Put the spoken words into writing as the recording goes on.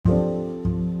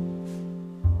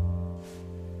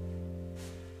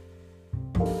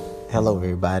Hello,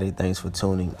 everybody. Thanks for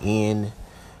tuning in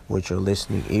with your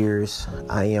listening ears.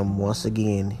 I am once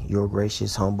again your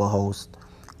gracious, humble host,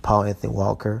 Paul Anthony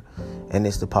Walker, and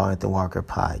it's the Paul Anthony Walker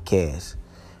Podcast.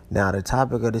 Now, the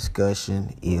topic of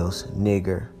discussion is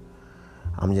nigger.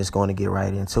 I'm just going to get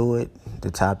right into it. The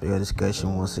topic of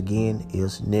discussion, once again,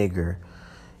 is nigger.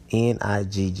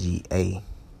 Nigga.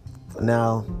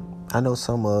 Now, I know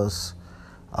some of us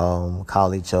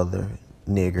call each other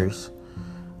niggers.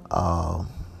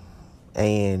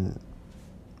 And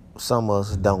some of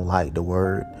us don't like the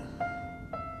word,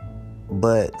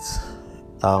 but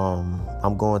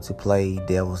I'm going to play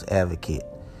devil's advocate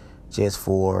just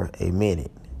for a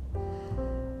minute.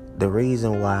 The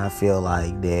reason why I feel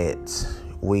like that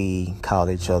we call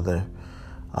each other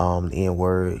the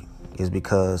N-word is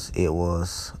because it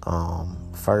was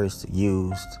first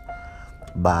used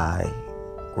by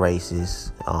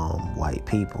racist white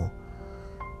people,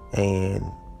 and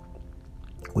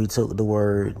we took the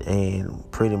word and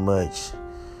pretty much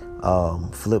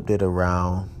flipped it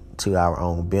around to our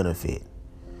own benefit.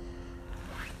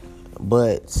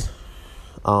 But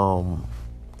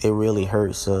it really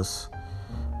hurts us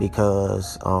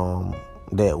because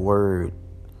that word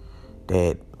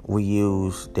that we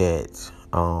used that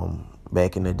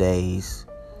back in the days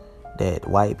that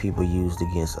white people used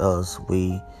against us,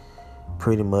 we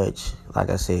pretty much, like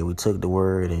I said, we took the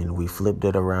word and we flipped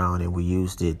it around and we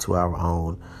used it to our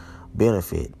own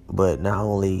benefit. But not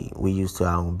only we used to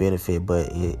our own benefit,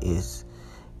 but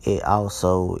it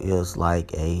also is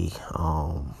like a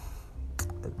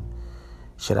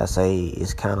should I say,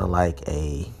 it's kind of like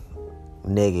a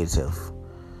negative.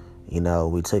 You know,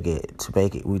 we took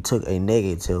a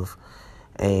negative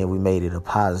and we made it a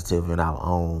positive in our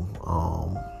own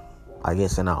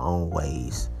in our own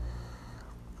ways.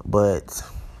 But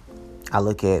I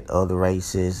look at other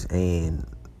races and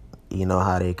you know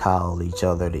how they call each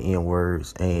other the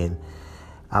N-words, and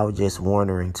I was just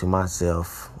wondering to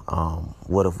myself,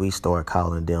 what if we start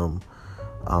calling them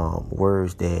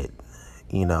words that,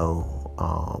 you know,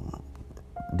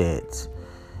 that's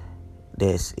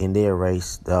in their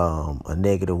race, a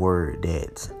negative word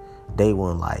that they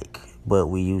wouldn't like, but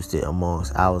we used it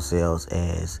amongst ourselves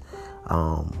as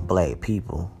black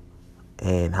people,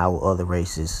 and how other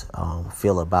races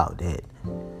feel about that.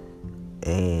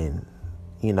 And,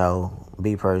 you know,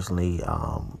 me personally,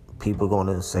 people going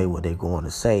to say what they're going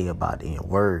to say about the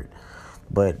N-word,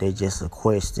 but they're just a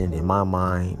question in my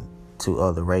mind to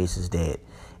other races that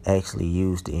actually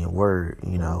use the N-word.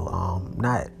 You know,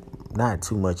 not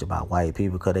too much about white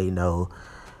people, because they know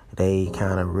they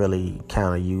kind of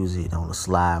use it on the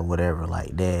slide, whatever,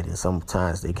 like that. And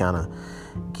sometimes they kind of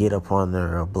get up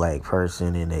under a black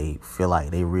person and they feel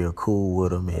like they real cool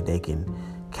with them, and they can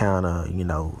kind of, you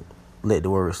know, let the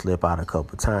word slip out a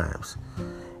couple times.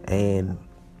 And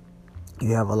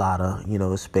you have a lot of, you know,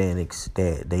 Hispanics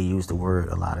that they use the word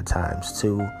a lot of times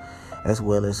too, as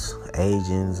well as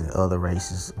Asians and other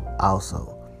races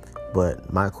also.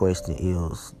 But my question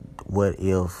is, what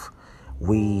if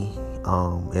we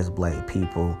as black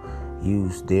people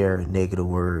use their negative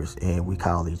words and we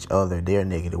call each other their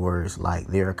negative words, like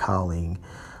they're calling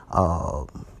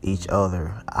each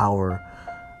other our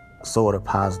sort of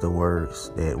positive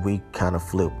words that we kind of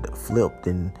flipped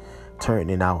and turned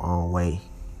in our own way.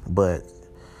 But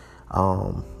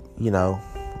you know,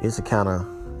 it's a kind of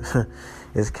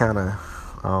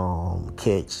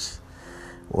catch,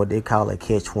 what they call it,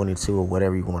 catch-22 or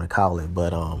whatever you want to call it.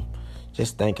 But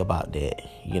just think about that,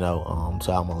 you know,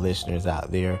 to all my listeners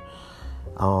out there.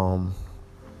 I'm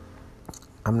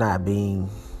not being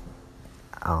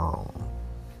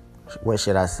what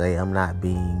should I say? I'm not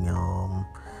being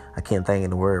I can't think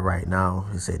of the word right now.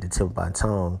 It's at the tip of my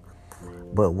tongue.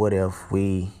 But what if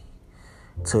we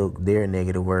took their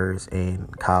negative words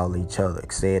and called each other,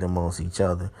 said amongst each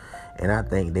other? And I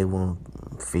think they won't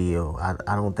feel,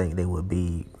 I don't think they would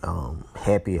be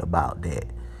happy about that,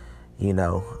 you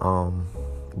know.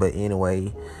 But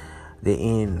anyway, the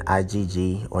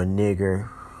N-I-G-G or nigger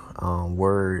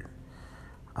word,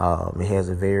 it has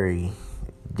a very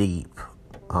deep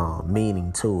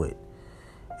meaning to it.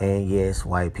 And yes,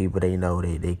 white people, they know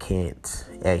that they can't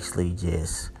actually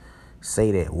just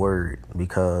say that word,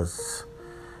 because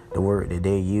the word that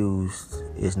they used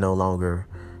is no longer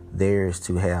theirs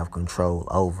to have control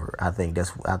over. I think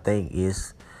it's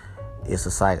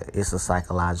a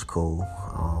psychological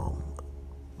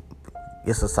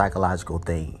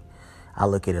thing. I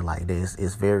look at it like this: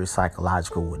 it's very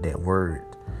psychological with that word.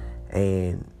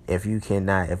 And if you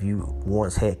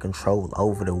once had control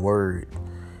over the word,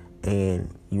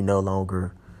 and you no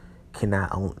longer cannot,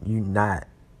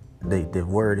 the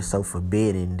word is so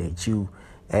forbidden that you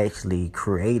actually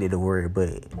created the word,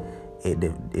 but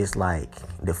it's like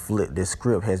the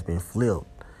script has been flipped,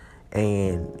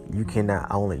 and you cannot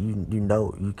only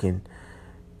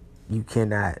you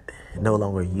cannot no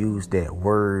longer use that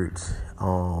words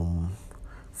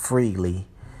freely,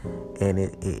 and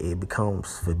it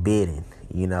becomes forbidden.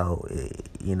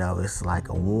 It's like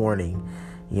a warning.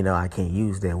 I can't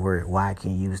use that word. Why I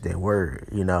can't use that word?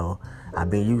 I've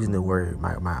been using the word.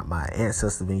 My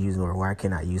ancestors have been using the word. Why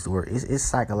can't I use the word? It's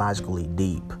psychologically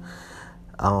deep.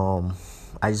 I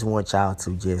just want y'all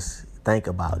to just think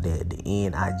about that. The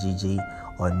NIGG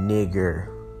or nigger.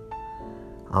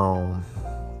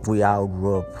 We all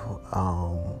grew up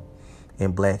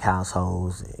in black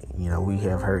households. We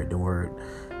have heard the word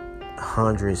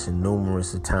hundreds and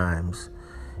numerous of times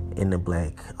in the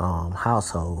black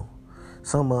household.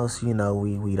 Some of us, we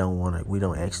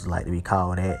don't actually like to be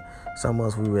called that. Some of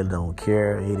us, we really don't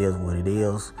care. It is what it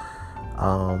is.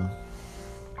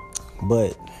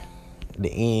 But the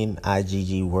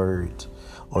NIGG word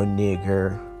or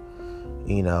nigger,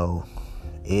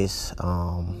 it's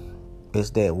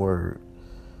that word.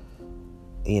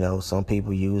 Some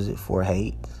people use it for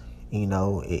hate.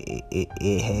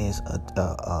 It has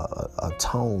a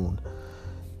tone,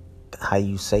 how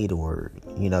you say the word.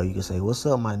 You can say, "What's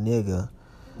up, my nigga?"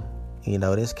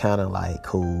 That's kind of like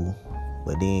cool.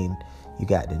 But then you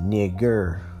got the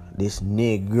nigger. This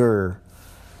nigger,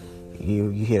 you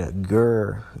hear a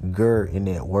gur in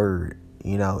that word.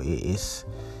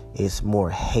 It's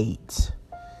more hate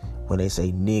when they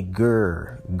say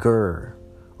nigger, gur,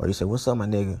 or you say, "What's up, my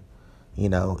nigga?"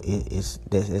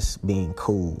 It's being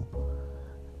cool.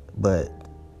 But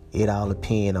it all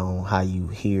depends on how you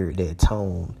hear that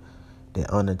tone, that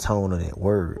undertone of that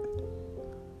word.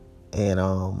 And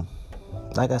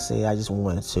like I said, I just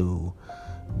wanted to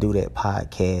do that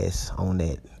podcast on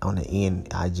the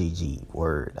NIGG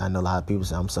word. I know a lot of people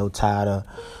say, I'm so tired of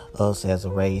us as a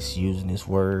race using this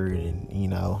word,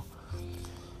 and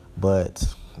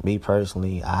but me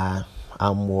personally,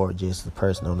 I'm more just the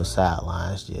person on the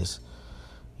sidelines, just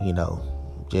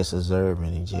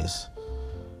observing and just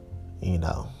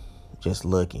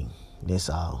looking. That's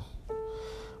all.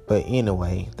 But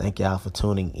anyway, thank y'all for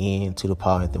tuning in to the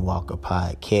Paul Anthony Walker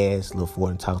podcast. Look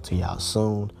forward to talking to y'all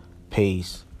soon.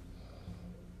 Peace.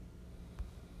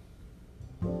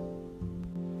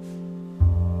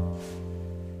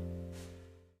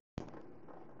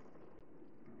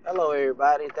 Hello,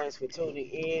 everybody. Thanks for tuning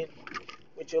in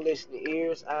with your listening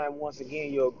ears. I am once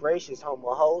again your gracious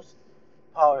humble host,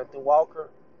 Paul Anthony Walker,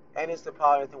 and it's the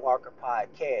Paul Anthony Walker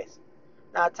podcast.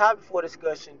 Now, our topic for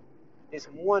discussion this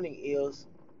morning is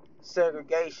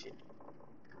segregation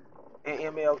and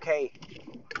MLK.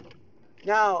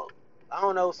 Now, I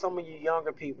don't know some of you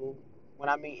younger people, when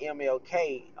I mean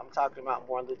MLK, I'm talking about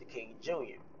Martin Luther King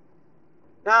Jr.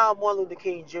 Now, Martin Luther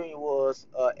King Jr. was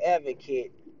an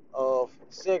advocate of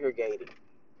segregating.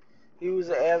 He was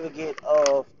an advocate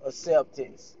of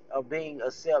acceptance, of being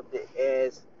accepted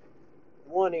as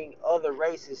wanting other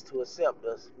races to accept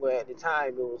us, where at the time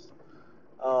it was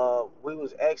we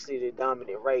was actually the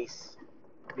dominant race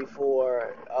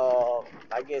before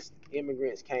I guess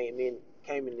immigrants came in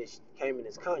this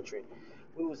country.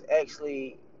 We was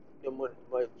actually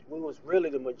we was really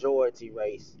the majority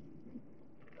race.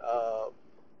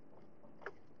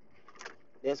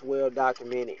 That's well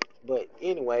documented. But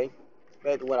anyway,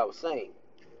 back to what I was saying.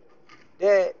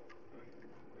 That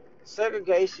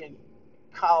segregation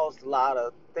caused a lot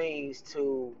of things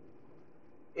to.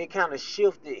 It kind of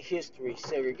shifted history.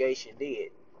 Segregation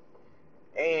did,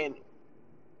 and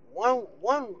one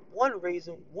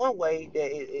reason, one way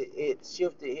that it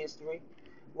shifted history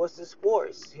was the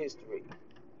sports history.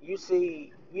 You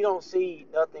don't see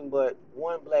nothing but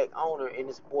one black owner in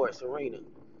the sports arenas,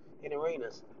 and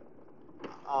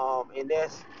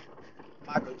that's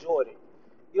Michael Jordan.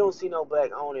 You don't see no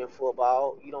black owner in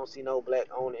football. You don't see no black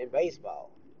owner in baseball.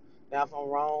 Now, if I'm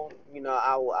wrong,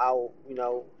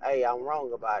 hey, I'm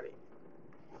wrong about it.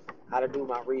 How to do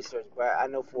my research, but I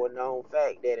know for a known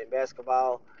fact that in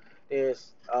basketball,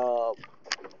 there's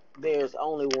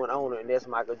only one owner, and that's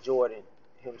Michael Jordan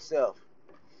himself.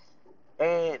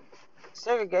 And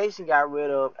segregation got rid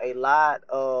of a lot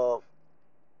of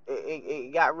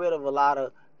it got rid of a lot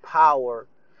of power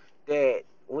that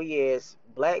we as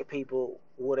black people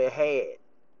would have had.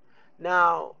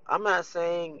 Now, I'm not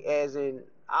saying as in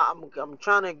I'm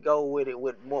trying to go with it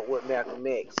with Malcolm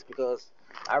X, because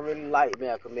I really like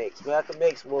Malcolm X. Malcolm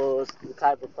X was the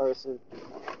type of person,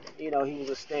 he was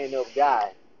a stand-up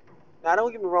guy. Now,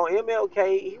 don't get me wrong,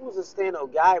 MLK, he was a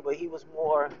stand-up guy, but he was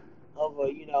more of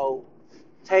a,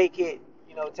 take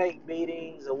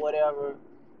beatings or whatever,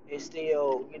 and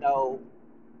still,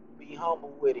 be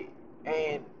humble with it.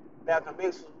 And Malcolm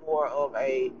X was more of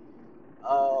a,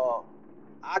 uh,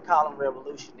 I call him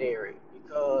revolutionary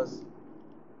because,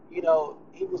 he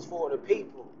was for the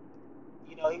people.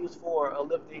 He was for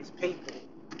uplifting his people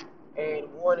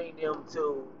and wanting them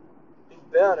to do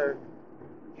better,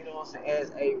 what I'm saying,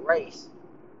 as a race.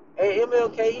 And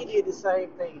MLK, he did the same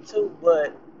thing too,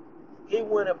 but he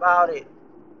went about it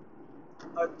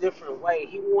a different way.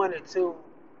 He wanted to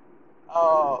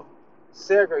uh,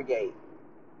 segregate.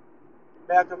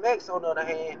 Malcolm X, on the other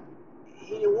hand,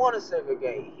 he didn't want to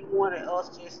segregate. He wanted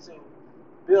us just to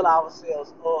build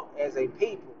ourselves up as a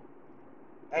people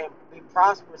and be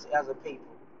prosperous as a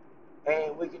people.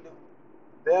 And we can do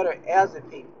better as a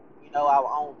people. Our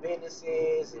own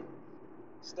businesses and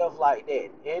stuff like that.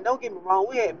 And don't get me wrong,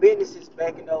 we had businesses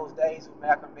back in those days with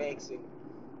Malcolm X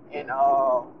and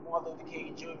Martin Luther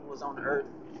King Jr. was on the earth.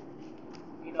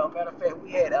 Matter of fact,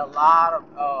 we had a lot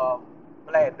of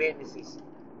black businesses.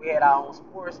 We had our own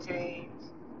sports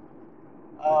teams,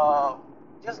 uh,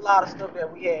 just a lot of stuff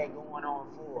that we had going on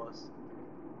for us.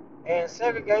 And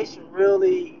segregation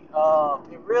really,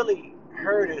 it really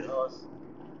hurted us.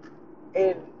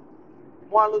 And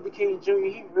Martin Luther King Jr.,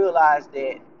 he realized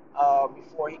that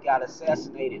before he got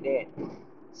assassinated, that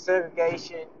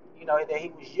segregation, that he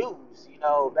was used,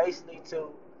 basically to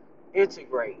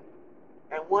integrate.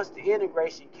 And once the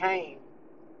integration came,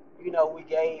 we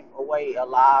gave away a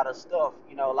lot of stuff,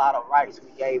 a lot of rights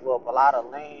we gave up, a lot of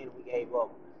land we gave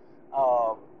up.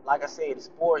 Like I said, the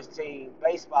sports team,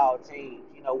 baseball team,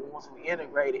 once we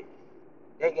integrated,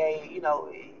 they gave,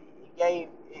 it gave,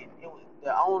 it was,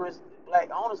 the owners, the black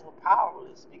owners were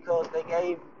powerless because they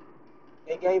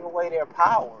gave away their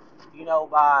power,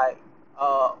 by,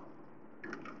 uh,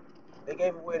 they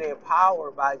gave away their power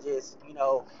by just,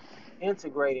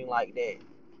 integrating like that.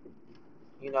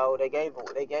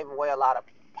 They gave away a lot of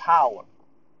power.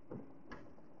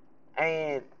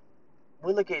 And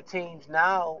we look at teams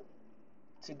now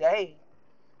today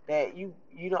that you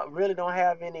don't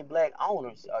have any black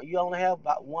owners. You only have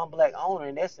about one black owner,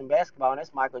 and that's in basketball, and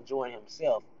that's Michael Jordan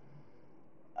himself.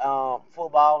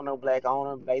 Football, no black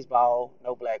owner. Baseball,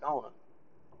 no black owner.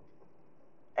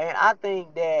 And I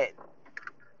think that,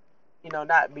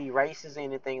 not be racist or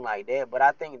anything like that, but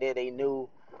I think that they knew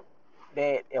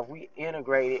that if we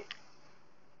integrated,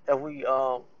 if we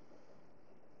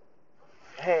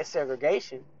had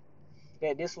segregation,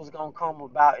 that this was gonna come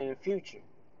about in the future.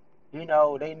 They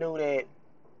knew that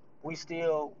we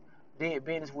still did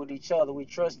business with each other. We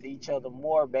trusted each other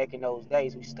more back in those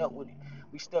days. We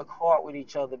stuck hard with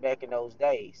each other back in those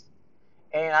days.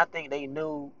 And I think they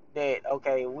knew that,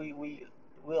 okay, we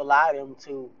allow them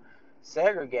to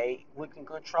segregate. We can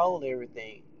control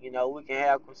everything. We can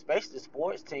have, especially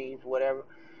sports teams, whatever.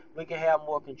 We can have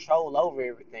more control over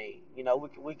everything.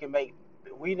 We can make,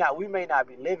 we may not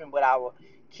be living, but our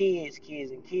kids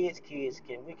and kids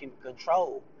can, we can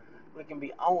control. We can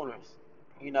be owners.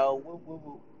 We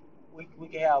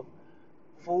can have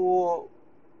full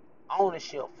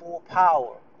ownership, full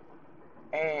power,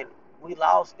 and we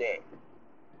lost that.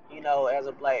 As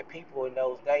a black people in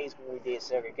those days when we did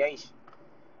segregation.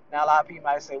 Now, a lot of people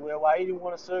might say, well, why you didn't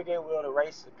want to segregate with the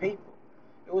race of people?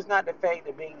 It was not the fact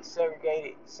of being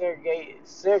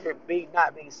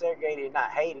not being segregated and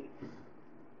not hated.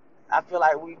 I feel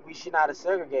like we should not have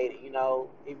segregated,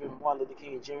 even Martin Luther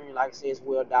King Jr., like I said, it's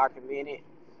well documented.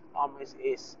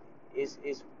 It's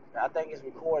I think it's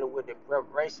recorded with the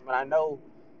reparation, but I know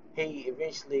he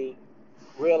eventually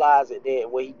realized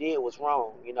that what he did was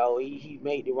wrong. He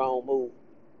made the wrong move.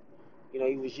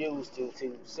 He was used to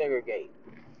segregate.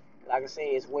 Like I said,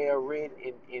 it's well written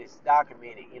and it's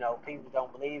documented. People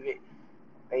don't believe it.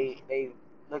 They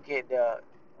look at the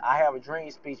 "I Have a Dream"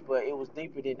 speech, but it was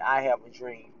deeper than "I Have a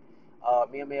Dream."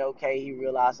 MLK, he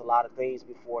realized a lot of things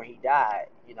before he died.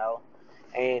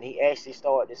 And he actually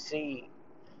started to see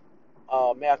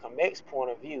Malcolm X's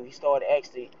point of view. He started to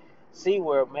actually see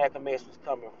where Malcolm X was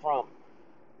coming from.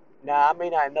 Now, I may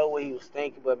not know what he was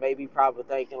thinking, but maybe he probably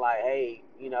thinking like, hey,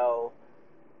 he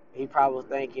probably was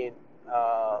thinking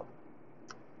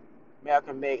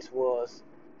Malcolm X was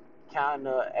kind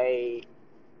of a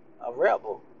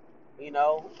rebel, you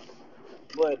know.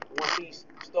 But once he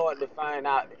started to find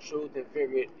out the truth and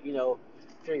figured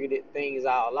things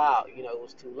out loud, it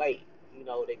was too late.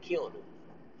 They killed him,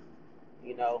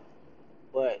 you know.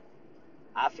 But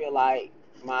I feel like,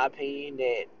 my opinion,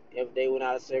 that if they were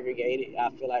not segregated, I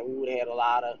feel like we would have had a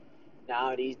lot of,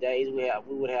 now these days we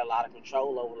would have a lot of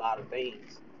control over a lot of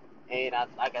things. And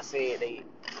like I said, they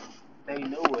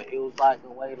knew it. It was like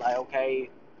a way, like, okay,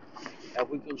 if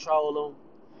we control them,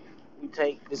 we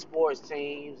take the sports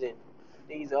teams and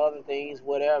these other things,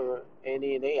 whatever, and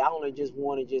then they only just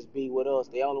want to just be with us.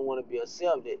 They only want to be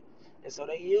accepted, and so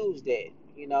they used that.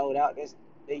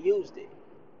 They used it.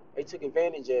 They took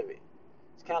advantage of it.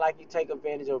 It's kind of like you take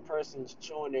advantage of a person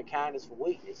showing their kindness for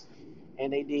weakness,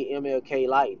 and they did MLK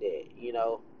like that.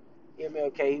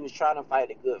 MLK, he was trying to fight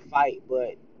a good fight,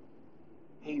 but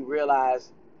he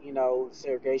realized, the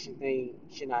segregation thing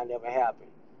should not never happen.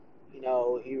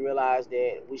 He realized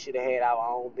that we should have had our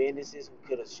own businesses. We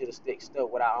should have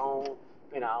stuck with our own,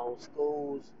 been our own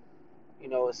schools,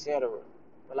 etc.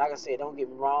 But like I said, don't get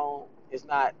me wrong. It's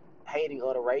not hating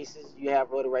other races. You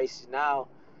have other races now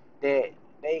that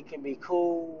they can be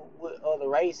cool with other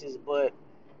races, but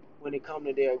when it comes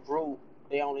to their group,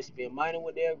 they only spend money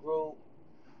with their group.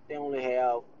 They only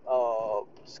have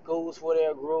schools for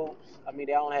their groups. I mean,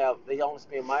 they only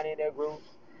spend money in their groups.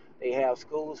 They have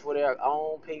schools for their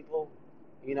own people,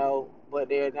 but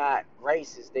they're not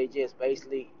racist. They just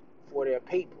basically for their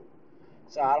people.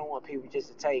 So I don't want people just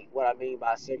to take what I mean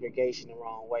by segregation the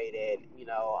wrong way. That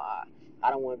I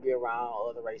don't want to be around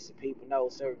other races of people. No,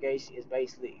 segregation is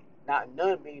basically not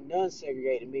none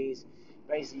segregated means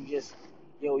basically just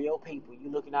your people. You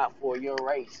looking out for your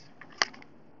race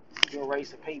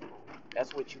of people.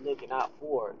 That's what you're looking out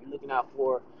for. You're looking out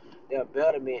for their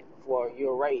betterment for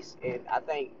your race. And I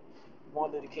think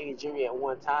Martin Luther King Jr. at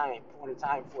one point in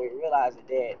time, before he realized it,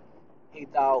 that he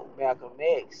thought Malcolm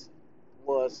X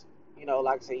was,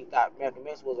 like I said, he thought Malcolm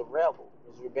X was a rebel,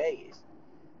 was rebellious,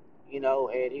 and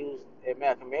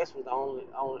Malcolm X was the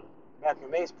only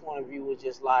Malcolm X's point of view was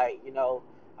just like,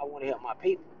 I want to help my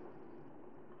people.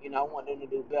 I want them to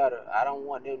do better. I don't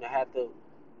want them to have to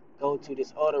go to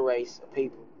this other race of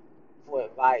people for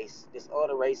advice, this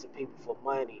other race of people for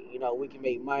money. We can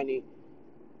make money,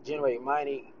 generate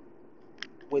money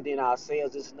within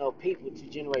ourselves. There's enough people to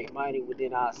generate money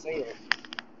within ourselves,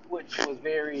 which was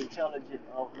very intelligent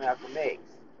of Malcolm X.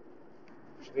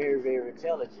 Very, very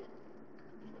intelligent.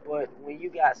 But when you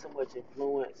got so much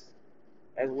influence,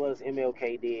 as well as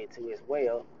MLK did too as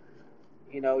well,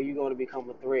 you're going to become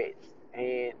a threat.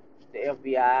 And the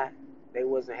FBI, they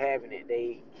wasn't having it.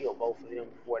 They killed both of them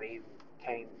before they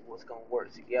even was going to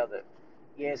work together.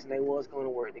 Yes, and they was going to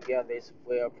work together. It's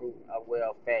well proven,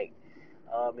 well fact.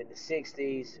 In the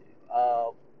 60s,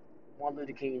 Martin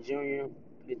Luther King Jr.,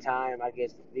 the time, I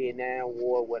guess, the Vietnam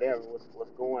War, whatever was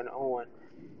going on,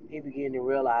 he began to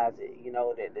realize it,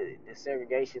 that the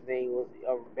segregation thing was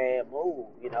a bad move,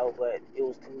 but it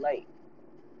was too late.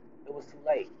 It was too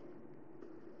late.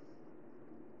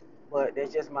 But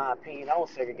that's just my opinion on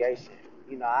segregation.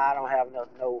 I don't have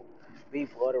no beef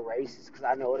for other races because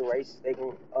I know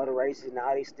other races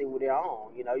now they stick with their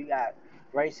own. You got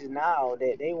races now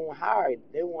that they'll hire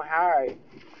their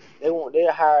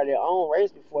own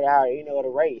race before they hire any other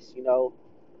race.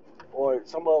 Or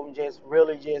some of them just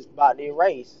really just about their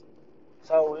race.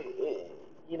 So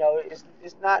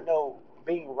it's not no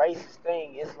being racist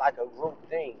thing. It's like a group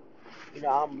thing.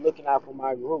 I'm looking out for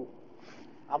my group.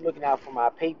 I'm looking out for my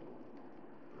people.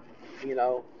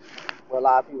 Where a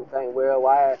lot of people think,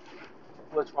 well,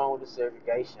 what's wrong with the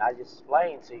segregation? I just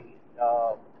explained to you.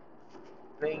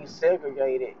 Being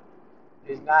segregated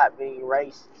is not being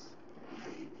racist.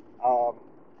 Um,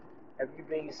 if you're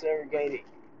being segregated,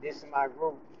 this is my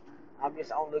group. I'm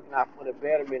looking out for the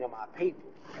betterment of my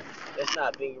people. That's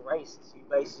not being racist. You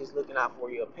basically just looking out for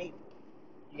your people.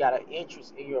 You got an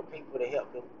interest in your people to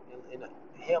help them and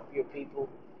help your people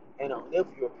and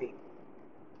uplift your people.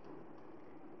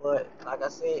 But like I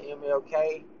said,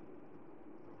 MLK,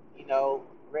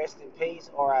 rest in peace,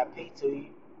 RIP to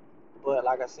you. But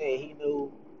like I said, he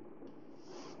knew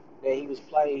that he was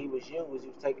played, he was used, he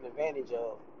was taken advantage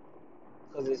of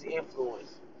because of his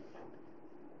influence.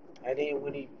 And then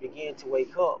when he began to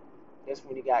wake up, that's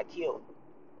when he got killed.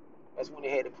 That's when they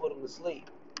had to put him to sleep.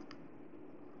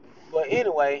 But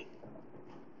anyway,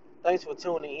 thanks for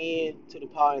tuning in to the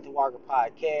Paul Anthony Walker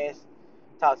podcast.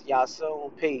 Talk to y'all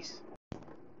soon. Peace.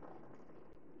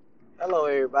 Hello,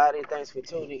 everybody. Thanks for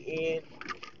tuning in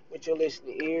with your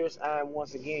listening ears. I am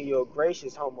once again your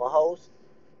gracious humble host,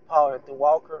 Paul Anthony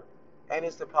Walker, and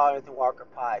it's the Paul Anthony Walker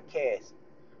podcast.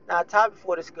 Now, topic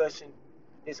for discussion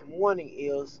this morning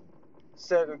is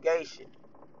segregation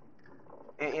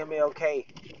and MLK.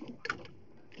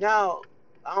 Now,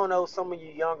 I don't know some of you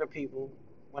younger people,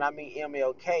 when I mean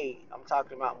MLK, I'm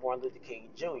talking about Martin Luther King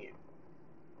Jr.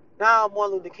 Now,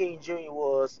 Martin Luther King Jr.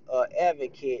 was an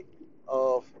advocate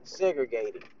of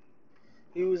segregating.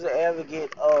 He was an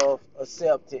advocate of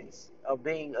acceptance, of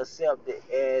being accepted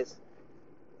as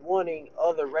wanting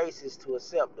other races to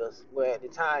accept us. Where at the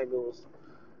time it was,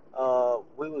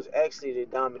 we was actually the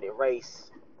dominant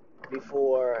race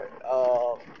before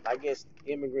I guess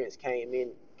immigrants came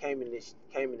in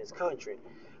this country,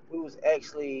 we was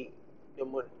actually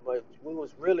we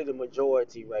was really the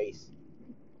majority race.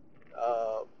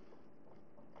 Uh,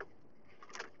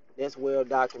 that's well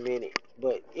documented.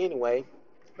 But anyway,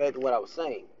 back to what I was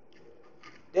saying.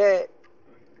 That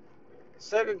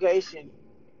segregation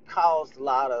caused a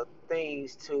lot of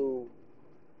things to.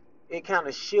 It kind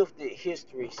of shifted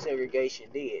history. Segregation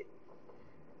did,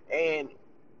 and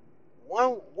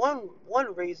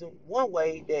one reason, one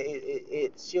way that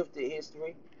it shifted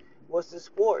history was the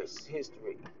sports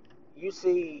history. You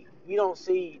don't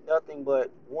see nothing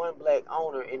but one black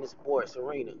owner in the sports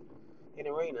arena, in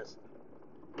arenas,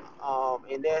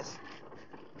 and that's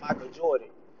Michael Jordan.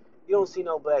 You don't see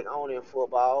no black owner in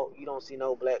football. You don't see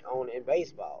no black owner in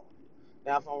baseball.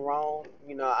 Now, if I'm wrong,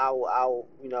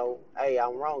 hey,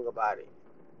 I'm wrong about it.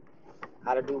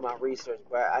 How to do my research,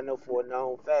 but I know for a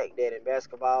known fact that in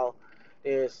basketball,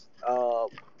 there's uh,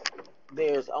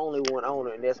 there's only one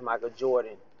owner, and that's Michael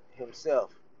Jordan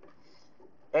himself.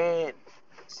 And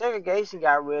segregation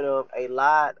got rid of a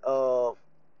lot of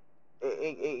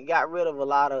it got rid of a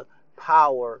lot of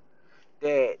power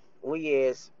that we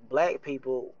as black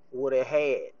people would have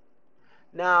had.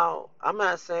 Now, I'm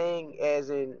not saying as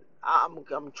in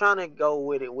I'm trying to go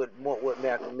with it with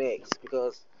Malcolm X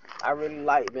because I really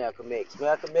like Malcolm X.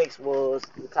 Malcolm X was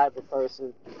the type of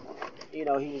person, he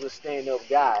was a stand-up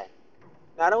guy.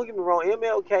 Now, don't get me wrong,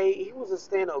 MLK, he was a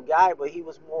stand-up guy, but he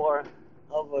was more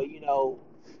of a,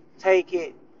 take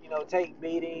it, take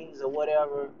beatings or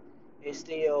whatever, and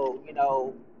still,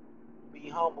 be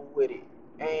humble with it.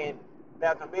 And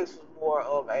Malcolm X was more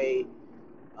of a,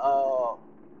 uh,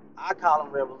 I call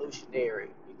him revolutionary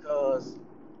because,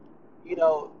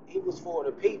 he was for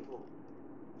the people.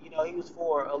 He was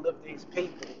for uplifting his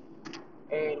people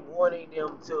and wanting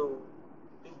them to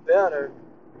do better,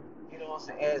 what I'm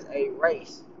saying, as a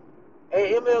race.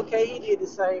 And MLK, he did the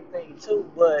same thing too,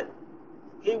 but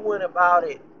he went about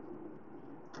it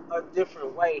a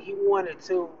different way. He wanted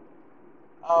to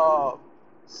uh,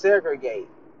 segregate.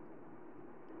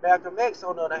 Malcolm X,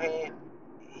 on the other hand,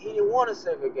 he didn't want to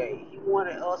segregate. He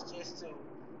wanted us just to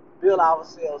build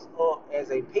ourselves up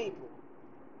as a people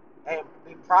and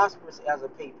be prosperous as a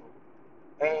people.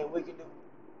 And we can do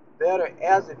better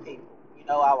as a people.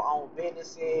 Our own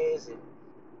businesses and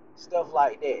stuff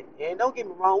like that. And don't get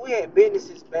me wrong, we had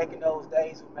businesses back in those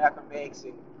days with Malcolm X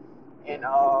and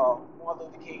Martin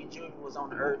Luther King Jr. was on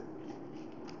the earth.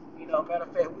 Matter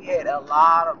of fact, we had a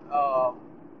lot of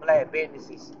black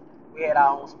businesses. We had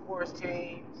our own sports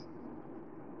teams,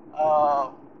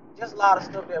 uh, just a lot of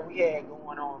stuff that we had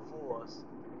going on for us.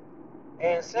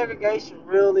 And segregation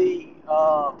really,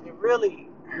 it really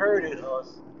hurted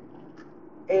us.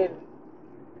 And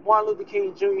Martin Luther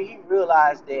King Jr. he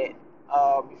realized that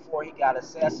before he got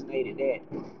assassinated that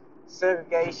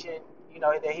segregation,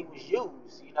 that he was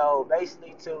used,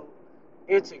 basically to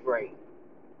integrate.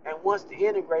 And once the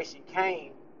integration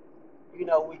came,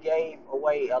 we gave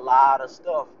away a lot of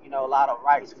stuff, a lot of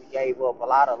rights we gave up, a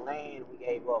lot of land we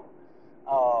gave up.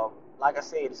 Like I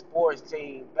said, the sports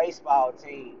team, baseball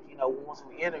team, once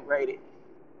we integrated,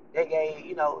 they gave,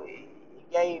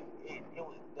 it gave, it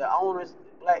was, the owners,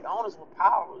 the black owners were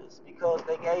powerless because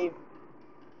they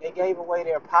gave away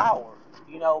their power,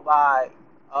 by,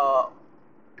 uh,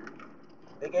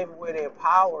 they gave away their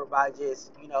power by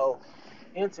just,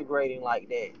 integrating like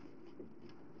that.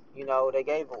 They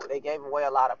gave away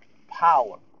a lot of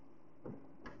power.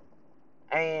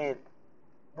 And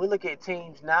we look at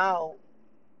teams now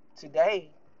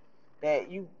today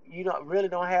that you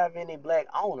don't have any black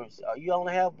owners. You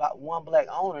only have about one black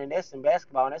owner, and that's in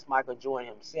basketball, and that's Michael Jordan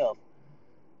himself.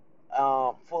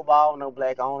 Football, no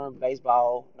black owner.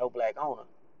 Baseball, no black owner.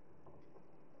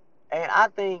 And I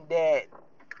think that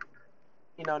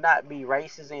not be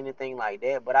racist or anything like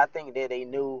that, but I think that they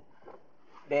knew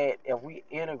that if we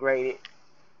integrated,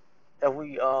 if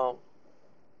we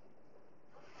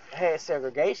had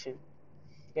segregation,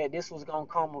 that this was gonna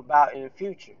come about in the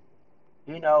future.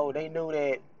 They knew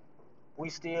that we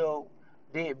still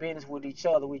did business with each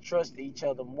other. We trusted each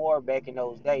other more back in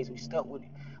those days. We stuck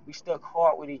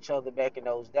hard with each other back in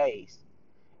those days.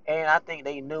 And I think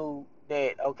they knew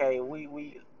that okay,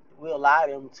 we allow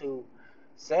them to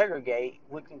segregate.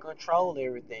 We can control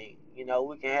everything. We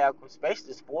can have, especially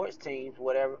the sports teams,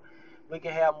 whatever. We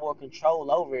can have more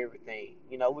control over everything.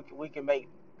 We can make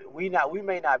we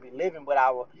may not be living, but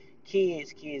our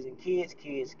kids, and kids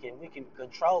can we can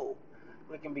control.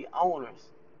 We can be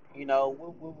owners. We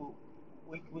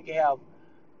can have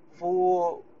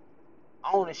full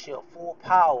ownership, full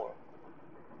power,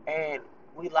 and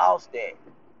we lost that.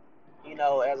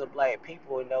 As a black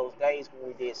people in those days when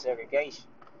we did segregation.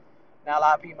 Now, a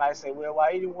lot of people might say, well,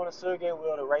 why you didn't want to segregate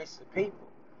with the race of people?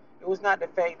 It was not the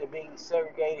fact that being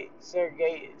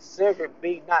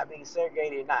not being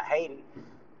segregated, not hated.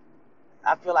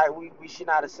 I feel like we should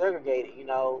not have segregated.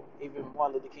 Even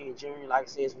Martin Luther King Jr., like I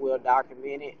said, is well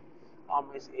documented.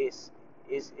 It's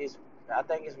I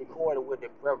think it's recorded with the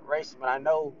reparation, but I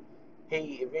know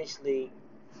he eventually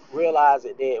realized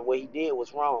that what he did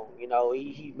was wrong.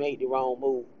 He made the wrong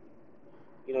move.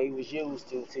 He was used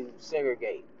to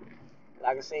segregate.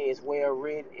 Like I said, it's well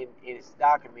written and it's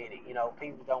documented.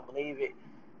 People don't believe it.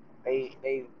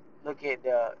 They look at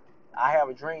the "I Have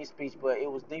a Dream" speech, but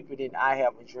it was deeper than "I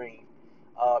Have a Dream."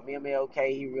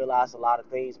 MLK, he realized a lot of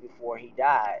things before he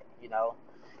died.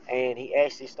 And he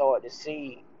actually started to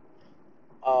see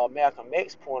Malcolm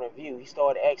X's point of view. He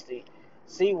started to actually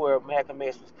see where Malcolm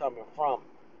X was coming from.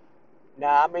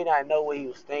 Now, I may not know what he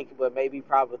was thinking, but maybe he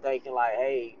probably thinking like,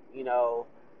 hey, he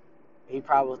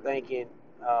probably was thinking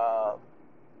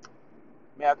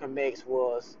Malcolm X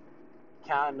was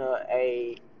kind of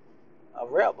a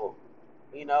rebel,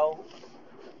 you know.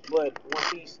 But once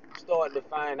he started to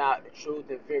find out the truth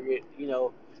and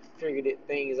figured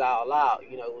things out loud,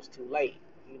 it was too late.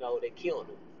 They killed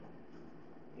him,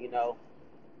 you know.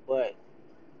 But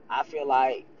I feel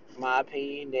like, my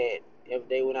opinion, that if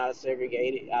they were not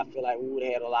segregated, I feel like we would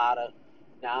have had a lot of,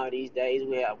 now these days we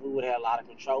would have a lot of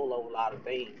control over a lot of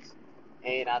things.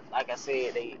 And like I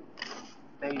said, they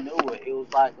knew it. It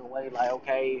was like the way, like,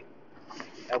 okay,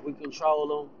 if we control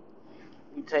them,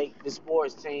 we take the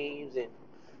sports teams and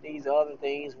these other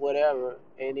things, whatever,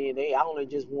 and then they only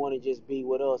just want to just be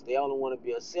with us. They only want to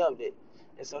be accepted,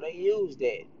 and so they used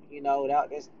that.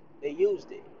 They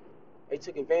used it. They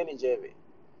took advantage of it.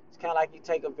 It's kind of like you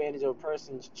take advantage of a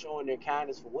person showing their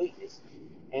kindness for weakness,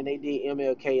 and they did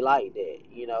MLK like that.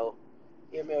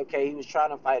 MLK, he was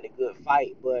trying to fight a good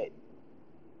fight, but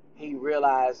he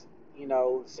realized,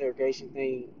 the segregation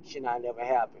thing should not never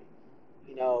happen.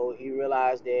 He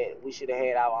realized that we should have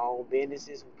had our own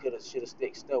businesses. We should have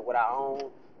stuck with our own,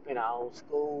 been our own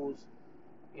schools,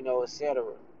 etc.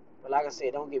 But like I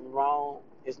said, don't get me wrong.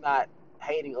 It's not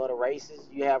hating other races.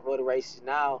 You have other races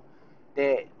now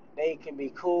that they can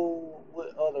be cool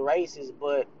with other races,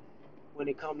 but when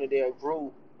it comes to their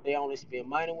group, they only spend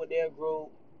money with their group.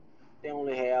 They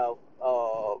only have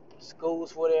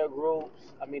schools for their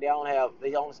groups. I mean, they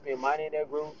only spend money in their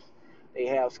groups. They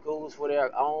have schools for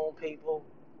their own people,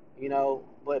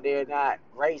 but they're not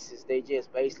racist. They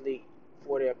just basically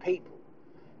for their people.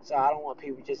 So I don't want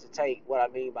people just to take what I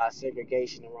mean by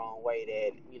segregation the wrong way.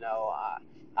 That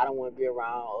I don't want to be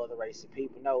around other races of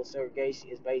people. No, segregation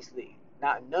is basically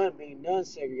not none being none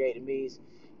segregated means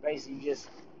basically just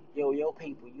your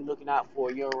people. You looking out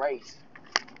for your race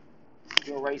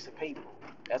of people.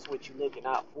 That's what you're looking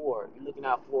out for. You're looking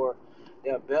out for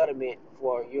their betterment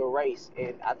for your race.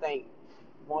 And I think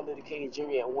Martin Luther King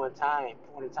Jr. at one point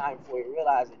in time, before he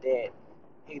realized that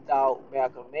he thought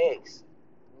Malcolm X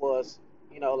was,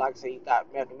 like I said, he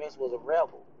thought Malcolm X was a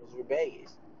rebel, was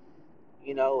rebellious,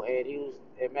 and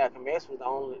and Malcolm X was the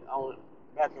only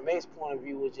Malcolm X's point of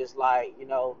view was just like,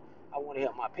 I want to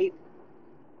help my people.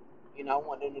 I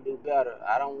want them to do better.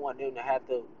 I don't want them to have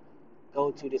to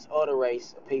go to this other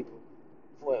race of people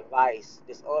for advice,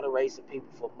 this other race of people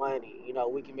for money.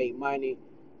 We can make money,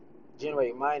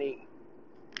 generate money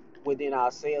within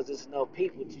ourselves. There's enough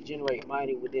people to generate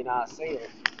money within ourselves,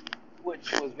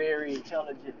 which was very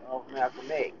intelligent of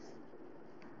Malcolm X.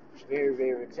 Very,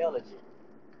 very intelligent.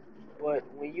 But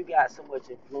when you got so much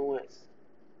influence,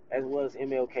 as well as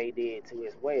MLK did too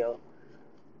as well,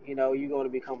 you're going to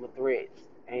become a threat.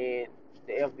 And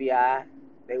the FBI,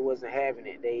 they wasn't having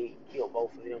it. They killed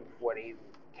both of them before they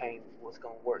even was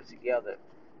going to work together.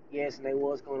 Yes, and they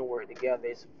was going to work together.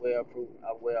 It's well proven,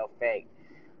 well fact.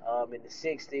 In the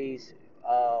 60s,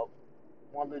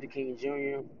 Martin Luther King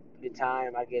Jr., at the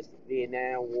time, I guess, the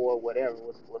Vietnam War, whatever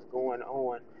was going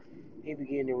on, he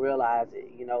began to realize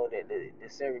it, that the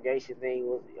segregation thing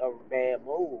was a bad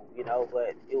move,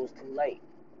 but it was too late.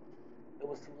 It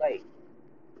was too late.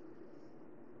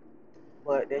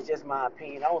 But that's just my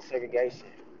opinion on segregation.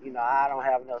 I don't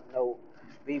have no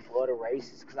beef with other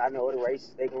races because I know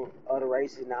other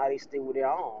races now they stick with their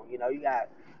own. You got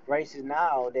races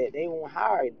now that they'll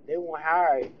hire their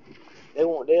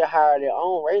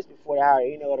own race before they hire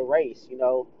any other race.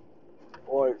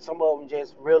 Or some of them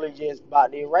just really just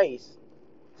about their race.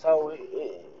 So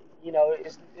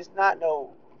it's not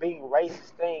no being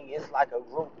racist thing. It's like a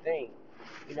group thing.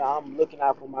 I'm looking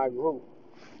out for my group.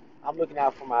 I'm looking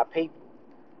out for my people.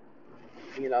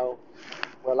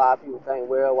 Where a lot of people think,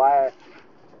 well,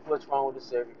 what's wrong with the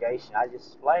segregation? I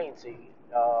just explained to you.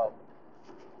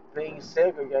 Being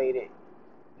segregated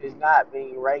is not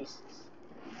being racist.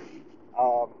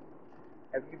 Um,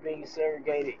 if you're being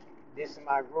segregated, this is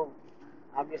my group.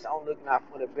 I'm just only looking out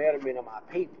for the betterment of my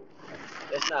people.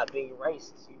 That's not being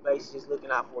racist. You basically just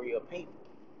looking out for your people.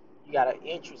 You got an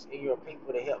interest in your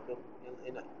people to help them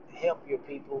and help your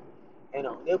people and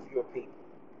uplift your people.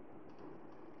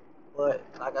 But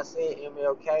like I said,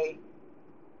 MLK,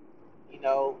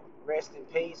 rest in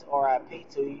peace, RIP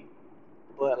to you.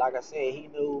 But like I said, he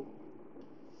knew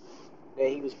that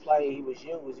he was played, he was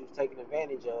used, he was taken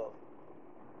advantage of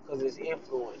because of his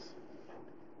influence.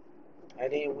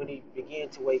 And then when he began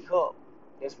to wake up,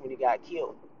 that's when he got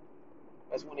killed.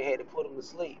 That's when they had to put him to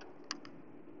sleep.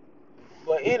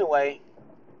 But anyway,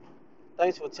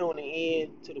 thanks for tuning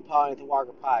in to the Paul Anthony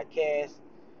Walker podcast.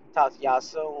 Talk to y'all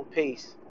soon. Peace.